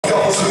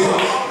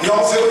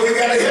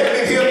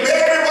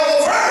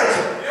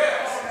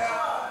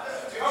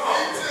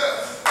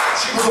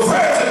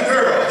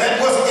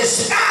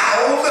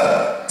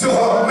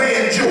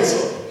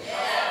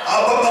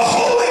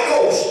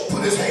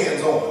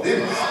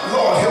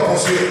Lord help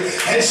us here.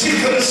 And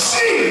she couldn't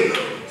see.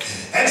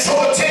 And so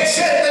the text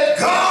said that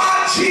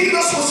God,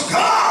 Jesus was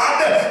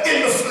God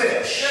in the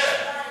flesh.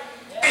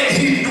 And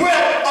he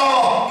dwelt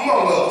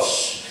among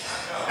us.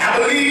 I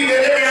believe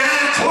that every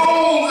eye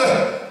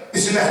closed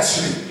is not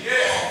sleep.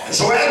 And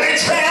so as they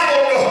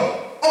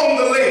traveled on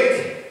the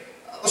lake,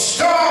 the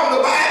storm,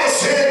 the Bible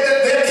said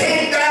that there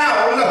came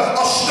down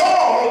a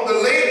storm on the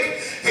lake.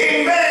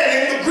 Amen.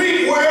 In the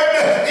Greek word,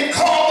 it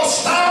called the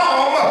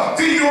storm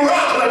the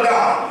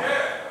Euroclydon,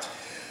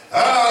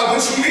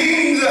 which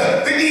means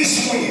the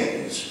east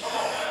winds.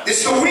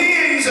 It's the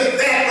winds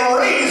that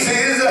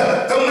raises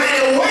the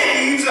mighty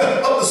waves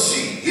of the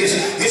sea.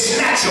 It's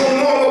not your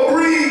normal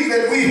breeze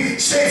that we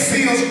say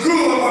feels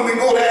good when we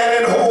go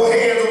down and hold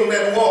hands on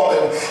that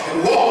water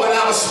and walk with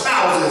our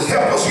spouses.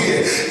 Help us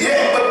here.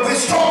 Yeah, but we're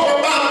talking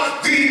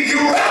about the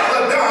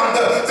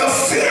Euroclydon, the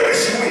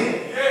fierce wind.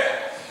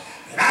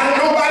 And I don't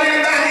know about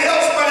anybody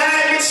else, but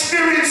I'm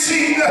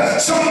experiencing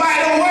some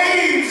mighty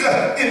waves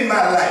in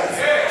my life.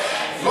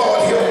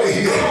 Lord help me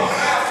here.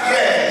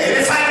 Yeah, and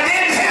if I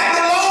didn't have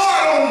the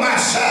Lord on my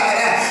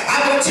side,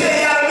 I would tell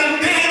you I'd have been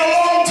dead a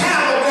long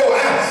time ago.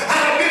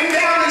 I'd have been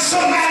down in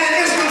some kind of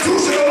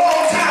institution a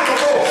long time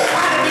ago.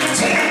 I'd have been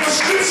taking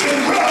prescription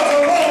drugs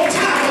a long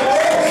time ago.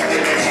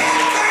 If it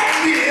had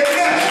not been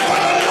for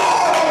the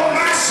Lord on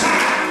my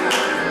side.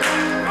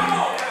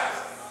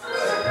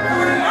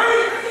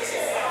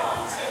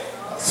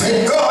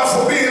 Thank God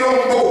for being on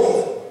board.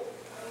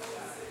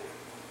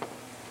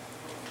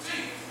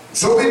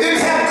 So we didn't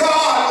have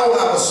God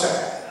on our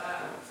side.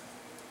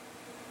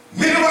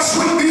 Many of us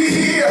wouldn't be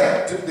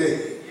here today.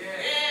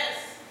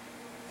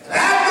 And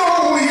I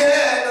know,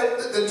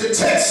 the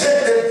text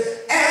said that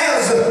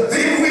as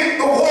they went,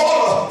 the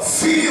water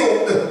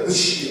filled the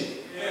ship.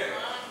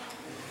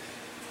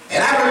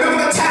 And I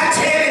remember the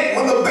Titanic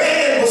when the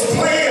band was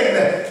playing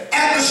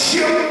and the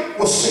ship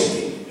was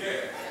sinking.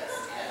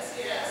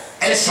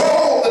 And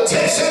so the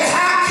text said,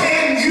 how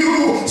can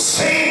you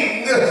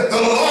sing the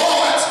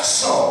Lord's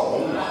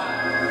song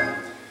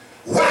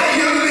while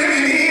you're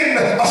living in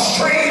a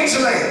strange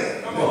land?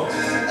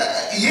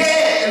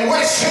 And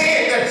what it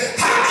said that,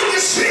 how can you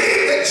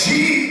say that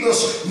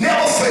Jesus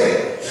never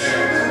fails?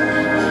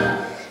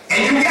 And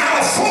you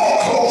got a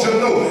foreclosure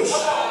notice.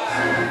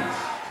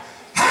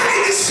 How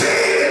can you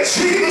say that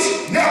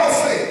Jesus never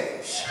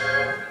fails?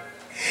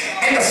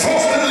 And the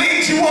folks that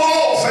lead you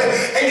off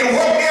and you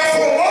work there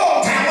for a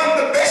long time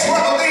under the best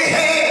weather they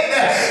had.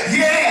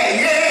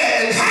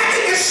 And how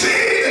can you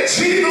say that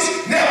Jesus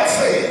never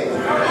fails?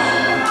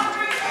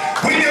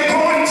 When you're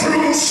going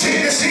through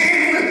sickness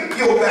in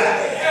your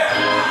body.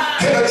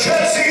 Can the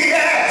church say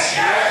yes?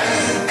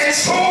 And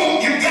so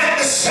you got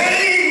the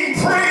same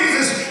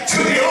praises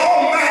to the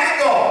Almighty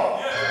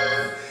God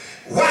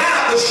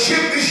while the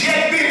ship is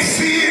yet being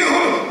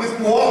filled with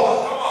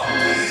water.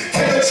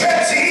 Can the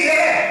church say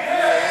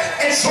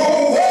yes? And so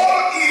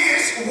water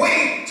is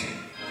weight.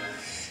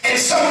 And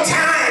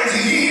sometimes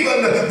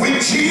even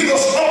with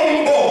Jesus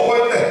on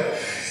board,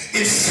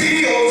 it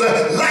feels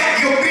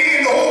like you're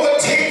being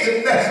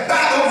overtaken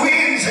by the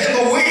winds and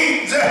the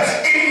waves,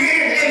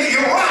 and the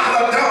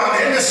Euroclydon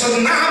and the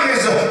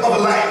tsunamis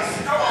of life.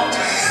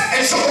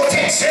 And so the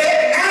text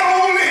said, not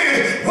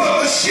only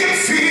was the ship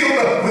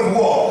filled with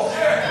water,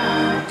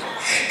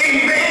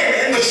 amen,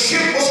 and the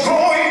ship was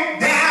going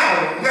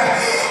down,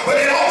 but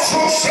it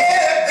also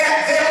said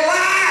that their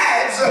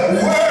lives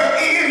were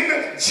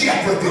in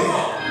jeopardy.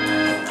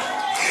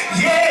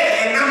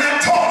 And I'm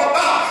not talking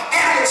about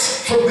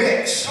Alex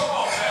Trebek's,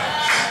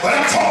 but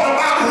I'm talking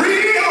about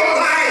real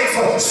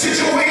life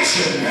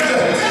situations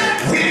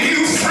when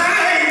you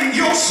find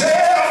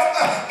yourself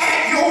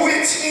at your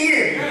wit's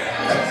end,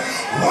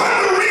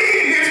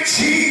 wondering if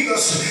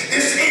Jesus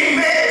is,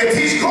 amen, if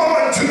he's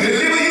going to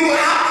deliver you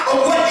out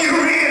of what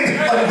you're in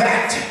or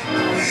not.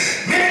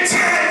 Many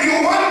times you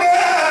wonder,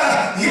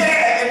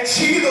 if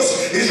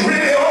Jesus is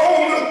really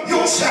on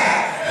your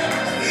side.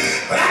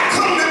 But I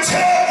come to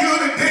tell you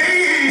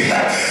today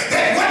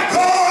that what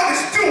God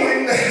is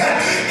doing,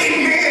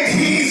 amen,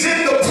 he's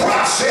in the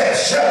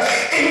process,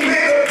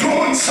 amen, of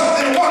doing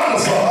something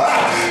wonderful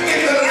in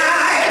the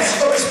lives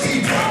of his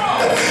people.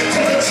 To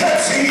the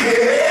church,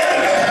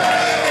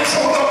 and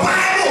so the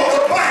Bible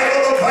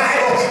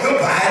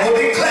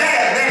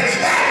declared that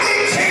as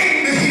they came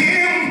to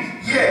him,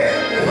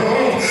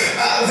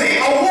 they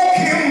awoke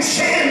him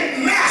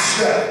saying,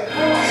 Master,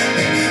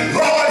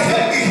 Lord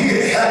help me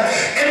here.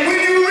 And when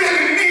you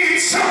really need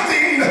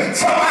something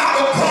from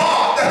our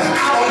God,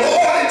 our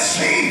Lord and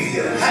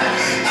Savior,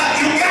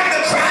 you got to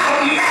cry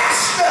out,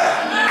 Master,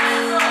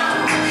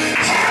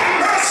 have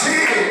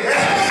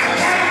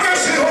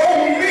mercy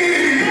on me.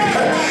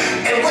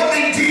 And what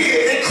they did,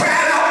 they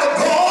cried out to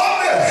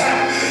God,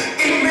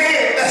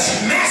 amen,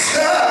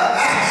 Master,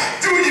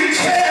 do you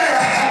care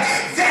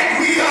that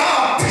we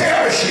are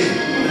perishing?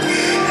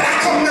 And I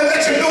come to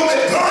let you know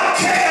that God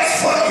cares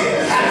for you.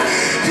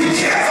 He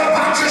cares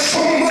about you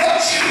so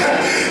much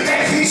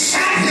that he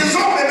sent his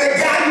only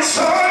begotten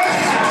Son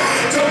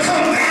to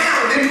come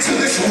down into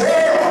this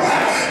world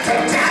to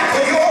die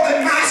for your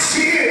and my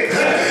sin.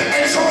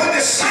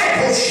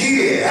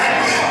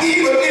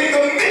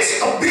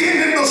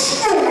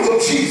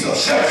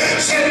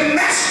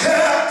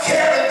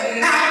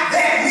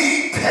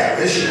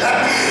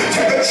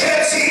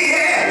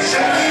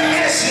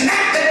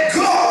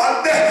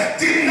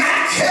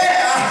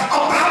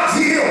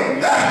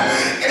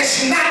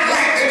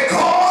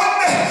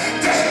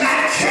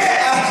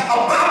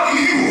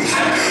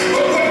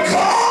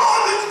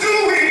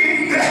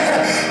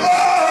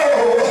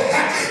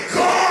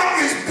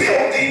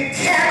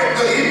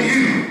 character in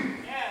you.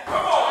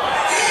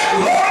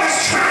 Lord is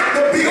trying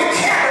to build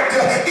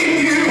character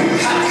in you.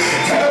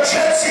 Can the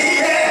church say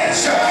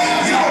yes?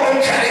 Y'all don't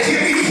try to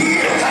hear me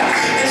here.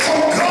 And so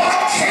God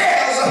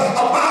cares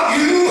about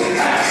you.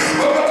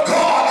 But what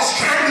God is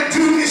trying to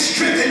do is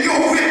strengthen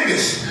your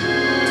witness.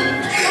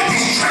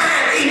 He's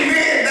trying,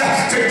 amen,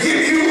 to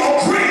give you a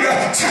greater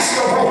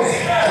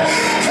testimony.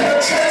 Can the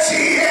church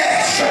say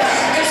yes?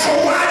 And so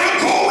while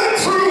you're going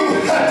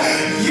through,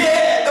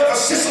 the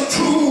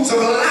vicissitudes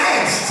of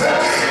life,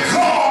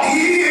 God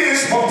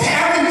is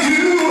preparing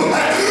you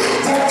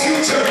for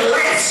future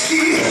life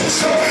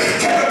skills.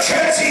 Can the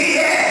church say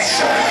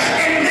yes?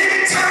 And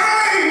many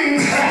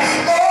times,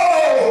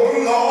 oh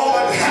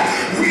Lord,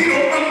 we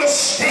don't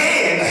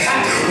understand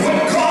what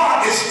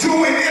God is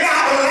doing in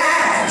our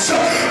lives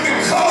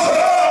because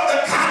of the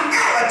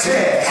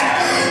carnality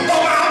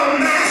of our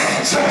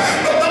minds.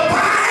 But the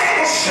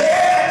Bible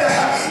said,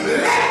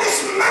 let this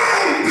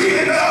mind be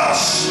in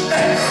us,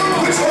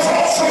 which was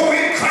also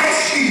in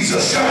Christ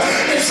Jesus.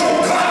 And so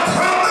God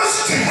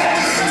promised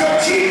to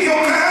keep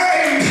your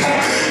mind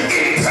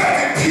in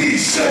perfect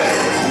peace.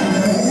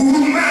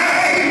 Ooh,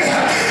 mind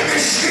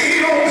is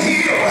stayed on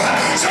Him.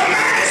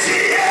 Somebody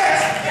say yes.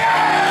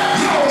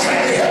 Y'all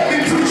trying to help me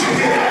preach it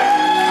here.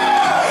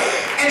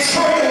 And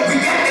so we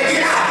got to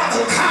get out of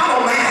the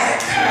carnal mind.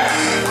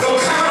 The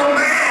carnal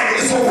mind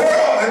is a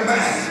worldly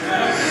mind.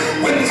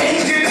 When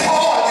things get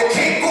hard, you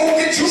can't go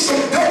get you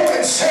some dope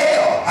and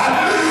sell.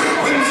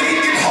 When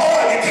things get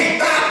hard, you can't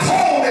buy a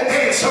pole and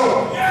dance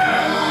on.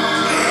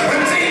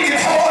 When things get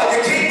hard,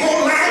 you can't go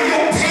line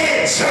your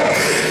pants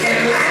and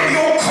line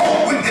your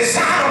coat with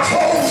designer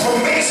clothes from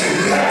Mason,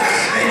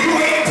 and you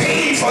ain't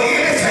paid for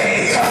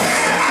anything.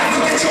 I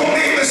look at your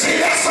neighbor and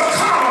say, that's a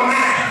carnal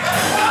mind.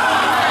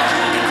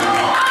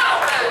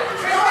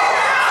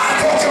 I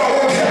thought y'all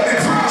would help me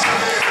preach.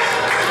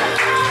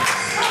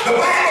 The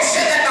Bible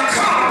said that the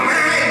carnal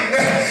mind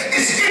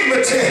is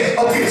enmity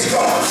against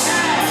God.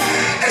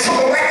 And so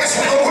that's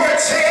what the word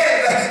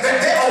said,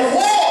 that there's a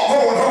war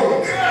going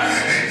on.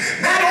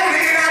 Not only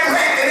in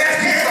Iraq and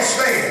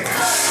Afghanistan,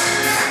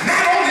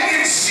 not only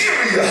in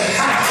Syria,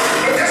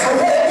 but there's a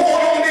war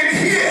going on in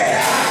here.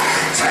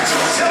 Touch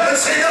yourself and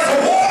say there's a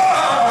war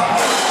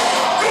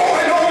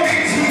going on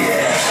in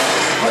here.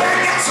 But I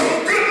got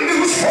some good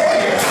news for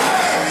you.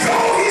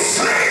 Though He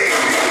slain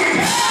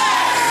me,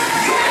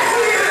 yet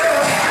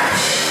will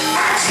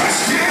I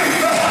trust Him.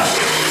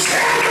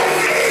 Stand your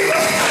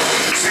neighbor,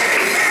 say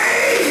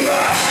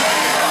neighbor,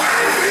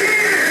 I'm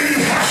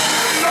in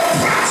the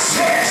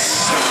process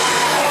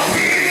of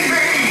being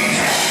made.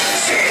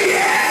 Say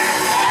yeah.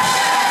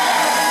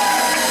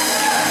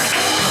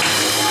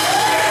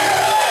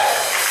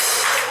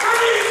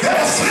 There's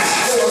a flesh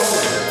going on.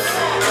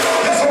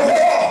 There's a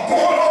war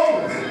going on.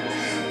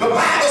 The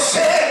Bible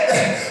said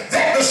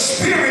that the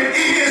spirit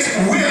is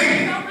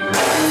willing,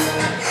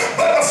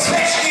 but the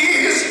flesh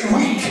is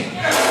weak.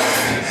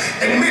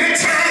 And many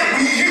times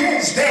we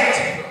use that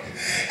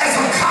as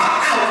a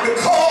cop out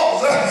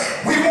because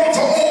we want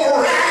to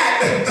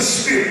override the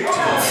spirit.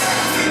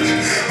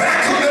 But I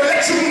come to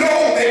let you know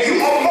that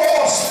you are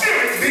more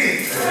spirit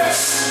being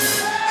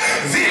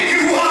than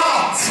you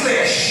are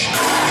flesh.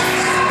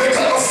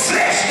 Because the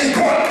flesh is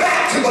going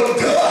back to the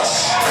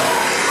dust.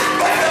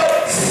 But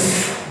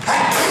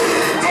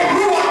the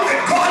ruach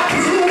that God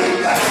blew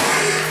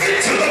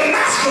into the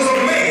nostrils of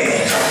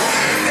man,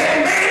 that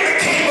man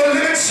became a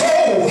living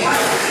soul.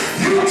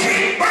 You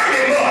can't burn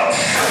him up.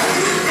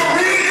 The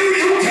real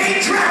you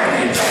can't drown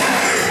him.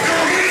 The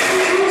real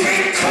you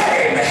can't cut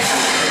him.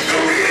 The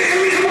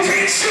real you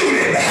can't shoot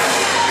him.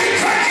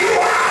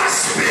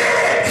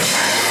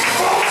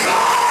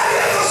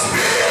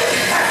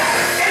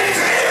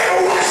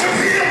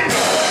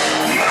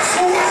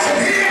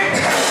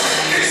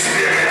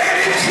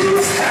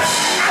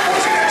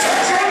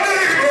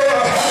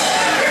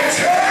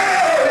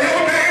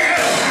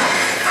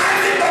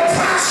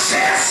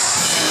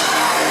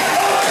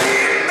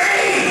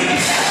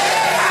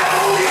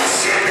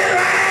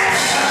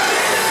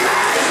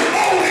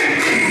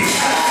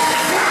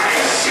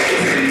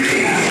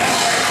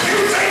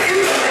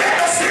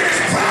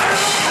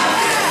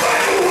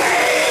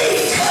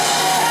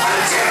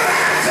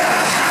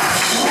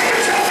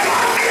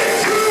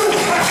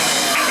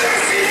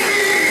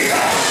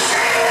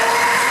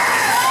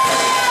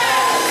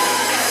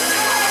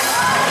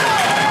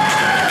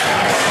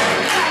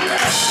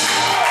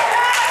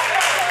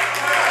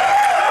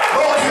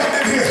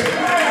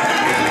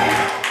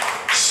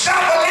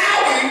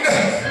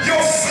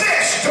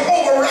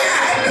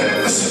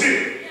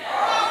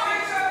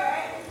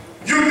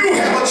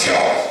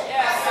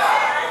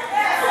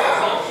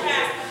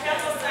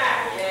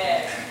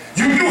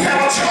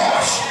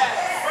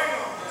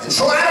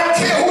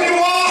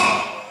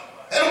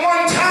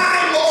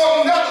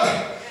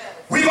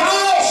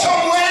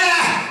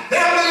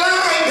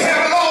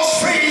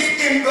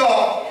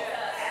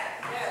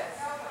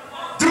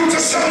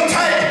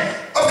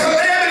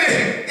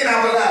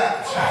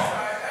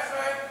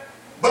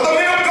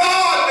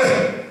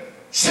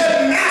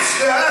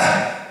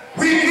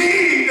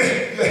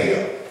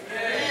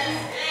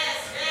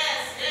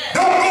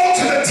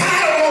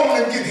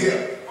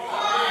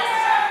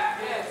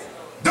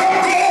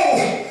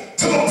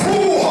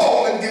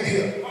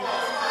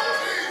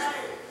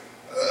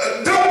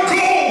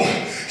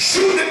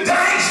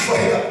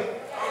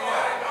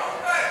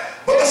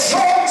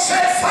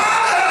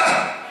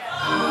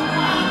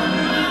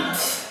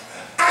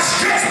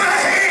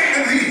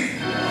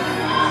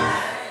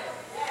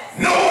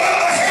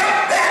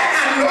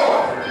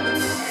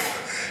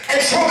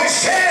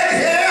 said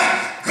here,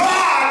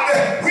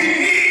 God, we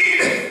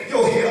need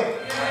your help.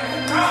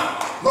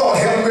 Lord,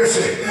 have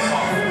mercy.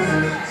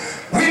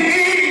 We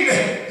need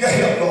your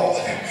help,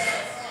 Lord.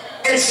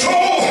 And so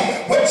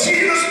what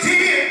Jesus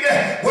did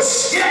was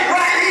step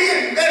right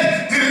in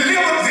and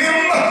deliver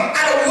them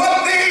out of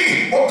what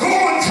they were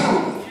going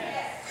through.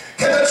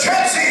 Can the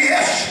church say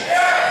yes?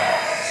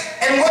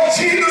 And what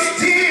Jesus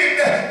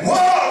did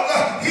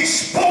was he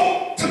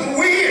spoke to the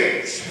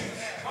winds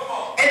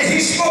and he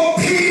spoke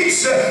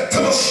peace to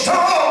the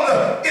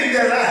storm in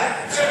their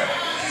lives.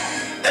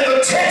 And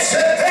the text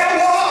said there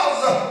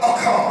was a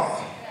calm.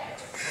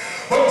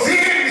 But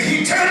then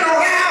he turned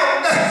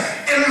around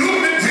and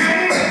looked at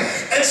them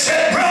and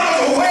said,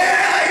 brother,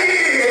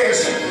 where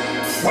is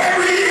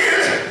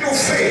your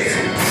faith?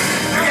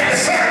 You got to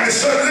find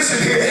this, son.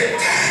 Listen here.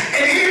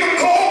 And even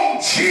though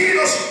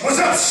Jesus was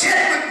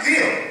upset with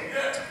them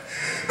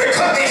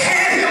because they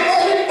had him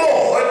on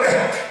board,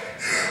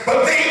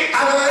 but they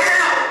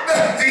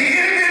allowed the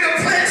enemy to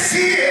plant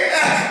fear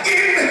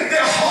in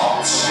their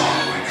hearts.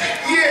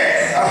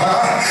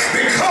 Yeah,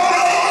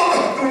 because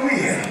of the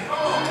wind.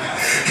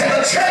 Can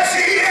the church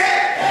see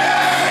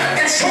that?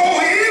 And so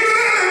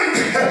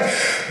even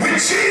with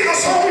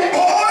Jesus on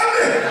board,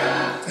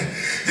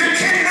 you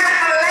cannot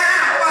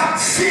allow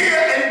fear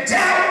and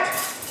doubt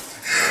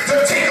to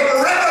take a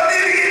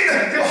resident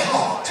in your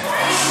heart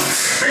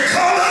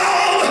because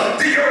of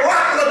the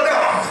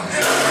Euroclodon.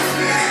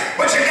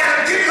 But you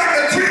gotta get like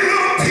the three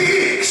little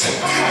pigs,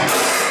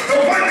 the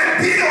one that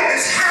built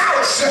his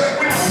house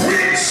with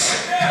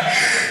bricks.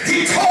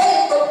 He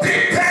told the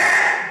big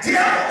bad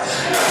devil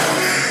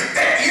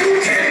that you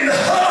can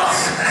huff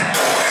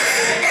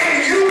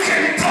and you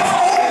can puff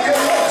on your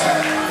water,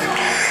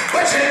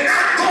 but you're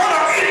not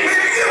gonna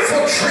even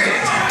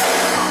infiltrate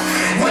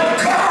what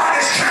God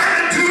is trying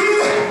to do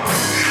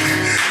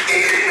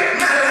in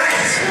my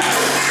life.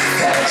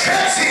 Can the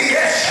church say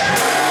yes?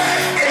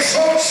 And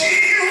so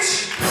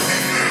Jesus,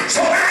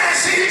 so I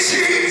see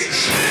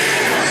Jesus,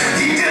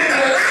 he didn't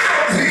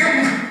allow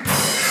him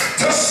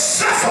to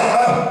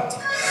suffer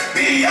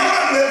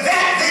beyond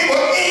that they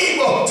were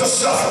able to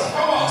suffer.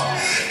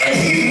 And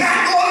he's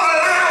not going to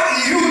allow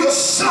you to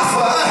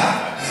suffer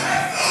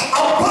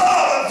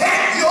above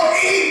that you're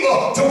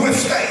able to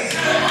withstand.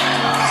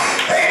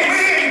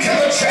 Amen. Can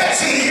the church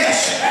say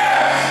yes? I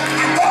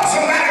thought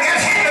somebody got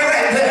happy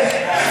right there.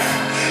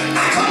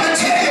 I come to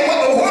tell you what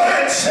the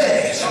word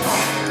says.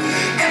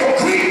 And the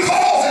Greek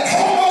calls it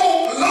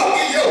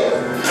homologio,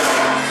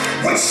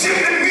 which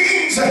simply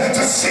means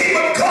to say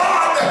what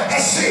God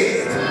has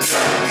said.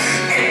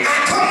 And I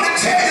come to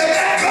tell you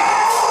that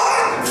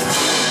God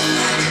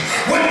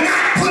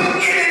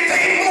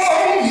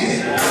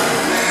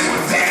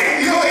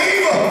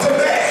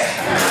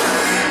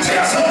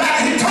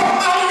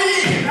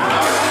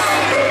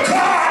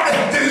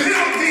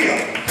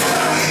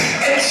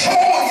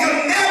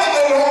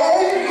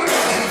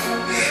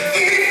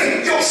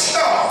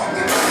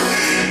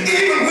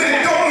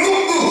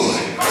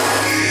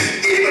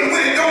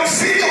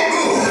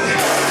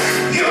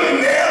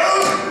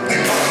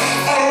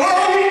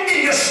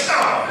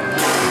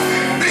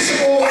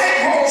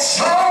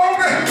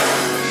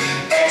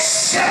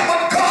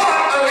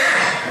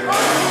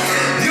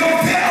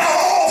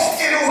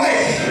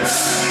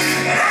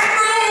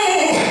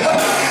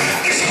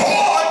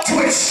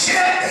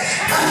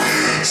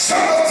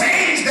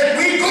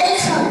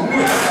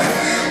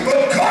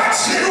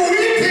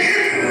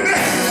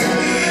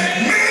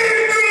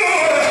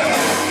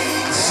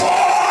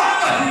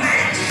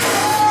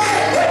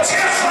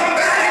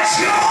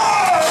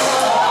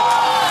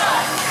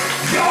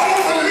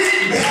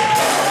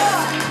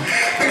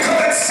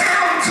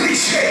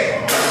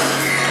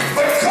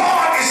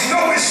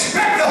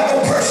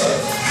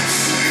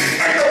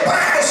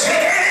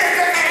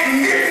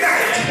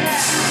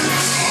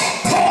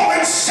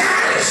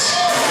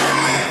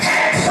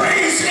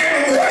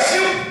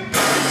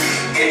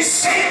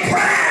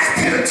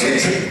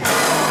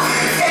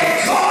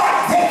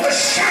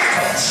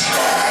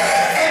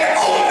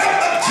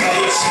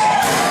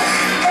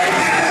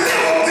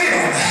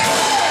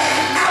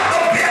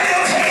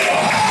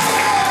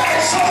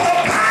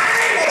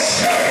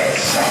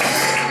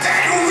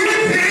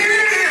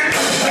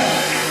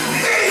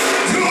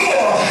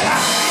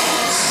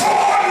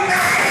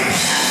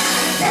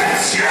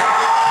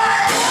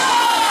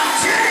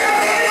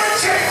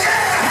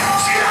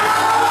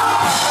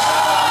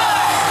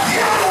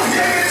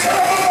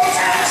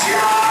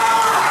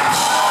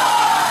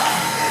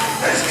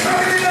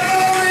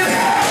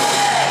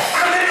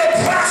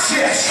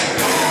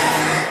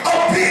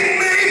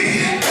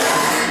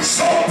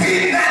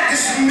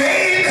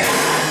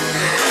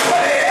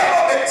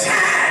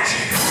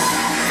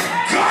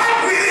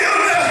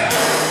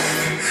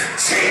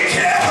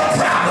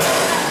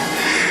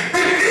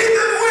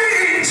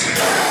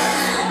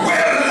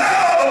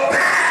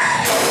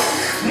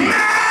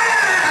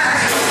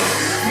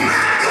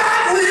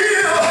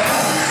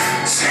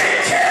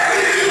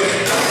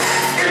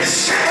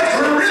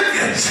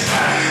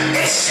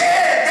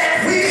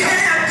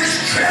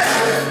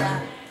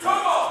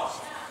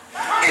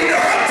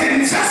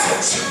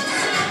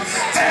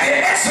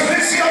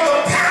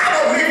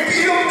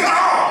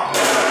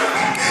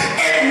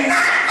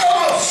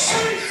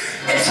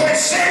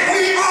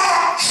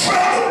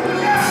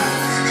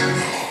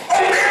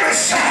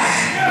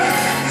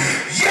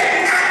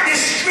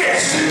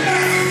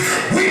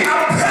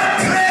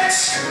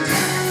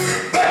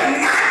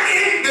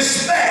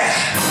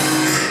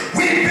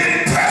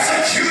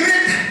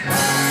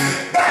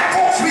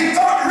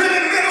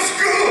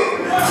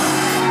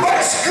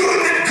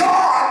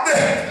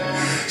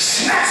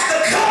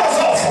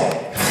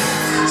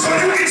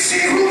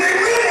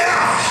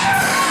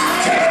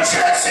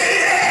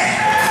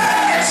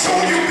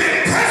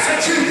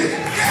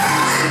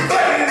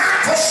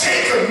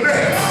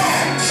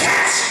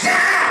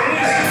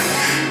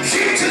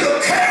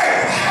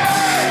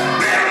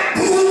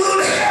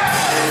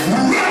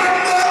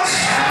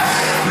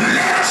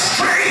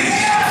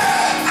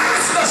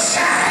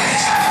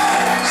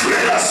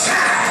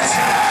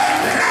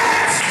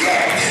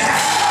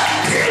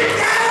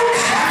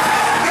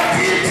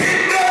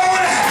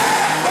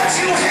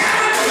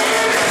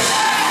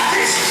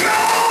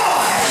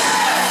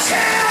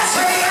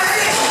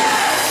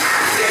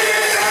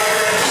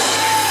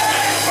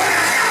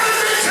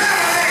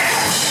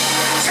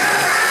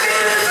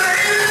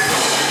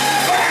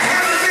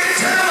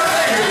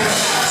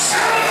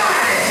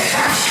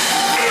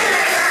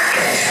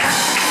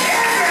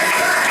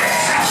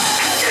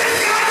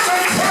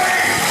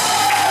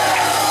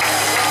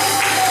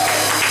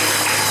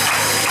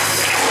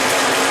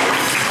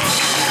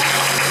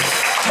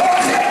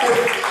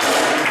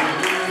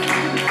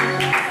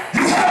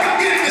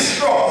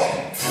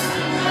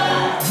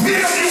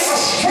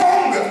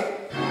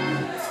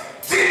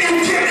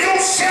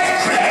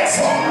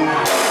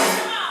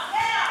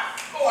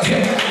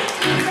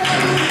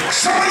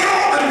Some of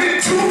y'all have been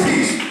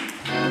two-piece,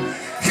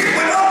 hit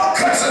with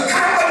uppercuts and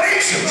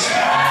combinations,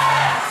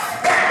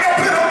 backed up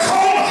in a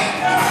corner,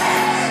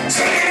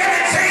 taking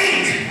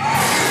everything,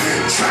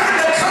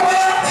 trying to cover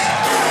up,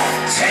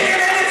 taking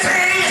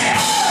everything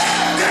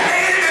that the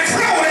enemy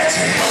throw at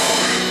you.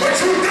 But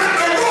you done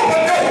the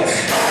rope-a-dope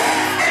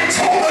and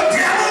told the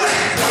devil,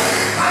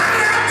 I'm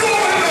not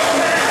going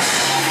nowhere.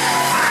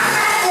 I'm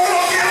not going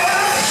to give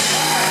up.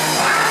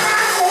 I'm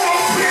not going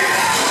to quit.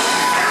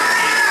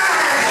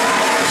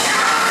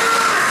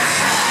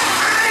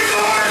 I ain't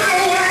going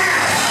nowhere.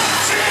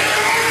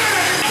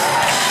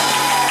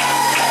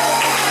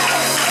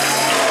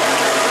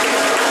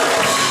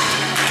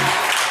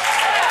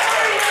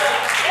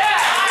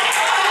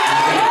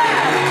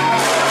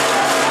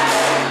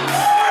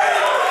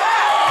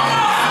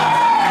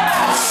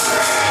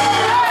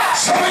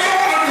 Some of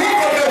y'all are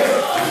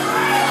rope-a-dope,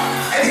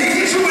 and he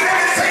hit you with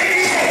everything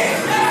he had,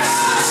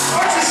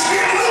 but you're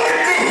still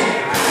looking good.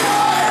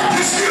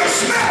 You're still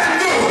smelling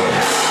good.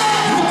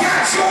 You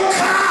got your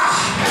car.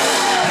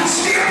 You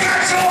still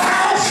got your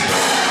house.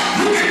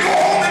 You can go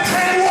home and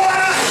drink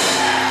water.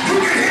 You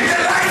can hit the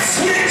light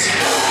switch.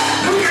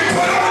 You can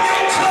put on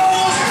your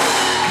clothes.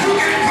 You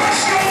can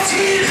brush your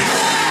teeth.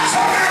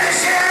 Somebody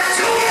say I'm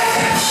doing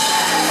it.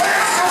 But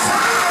I'm so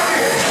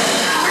sorry.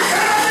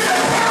 Because I'm in the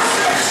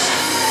process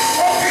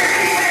of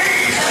getting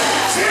made.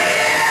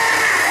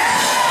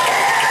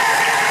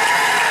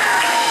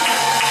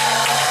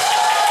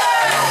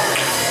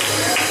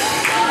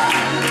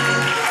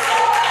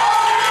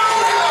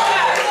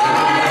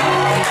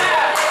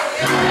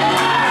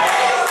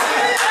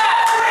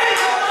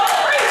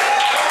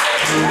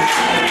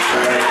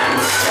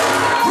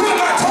 Who am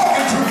I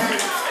talking to?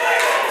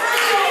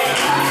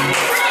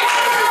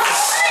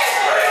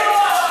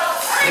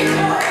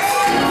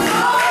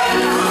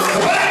 The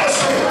Bible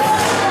says,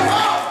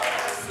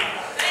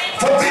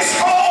 for this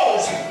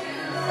cause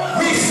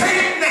we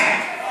faint not,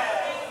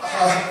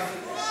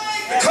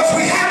 because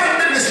we haven't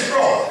been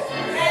destroyed.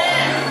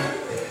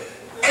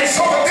 And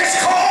so for this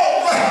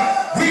cause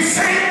we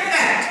faint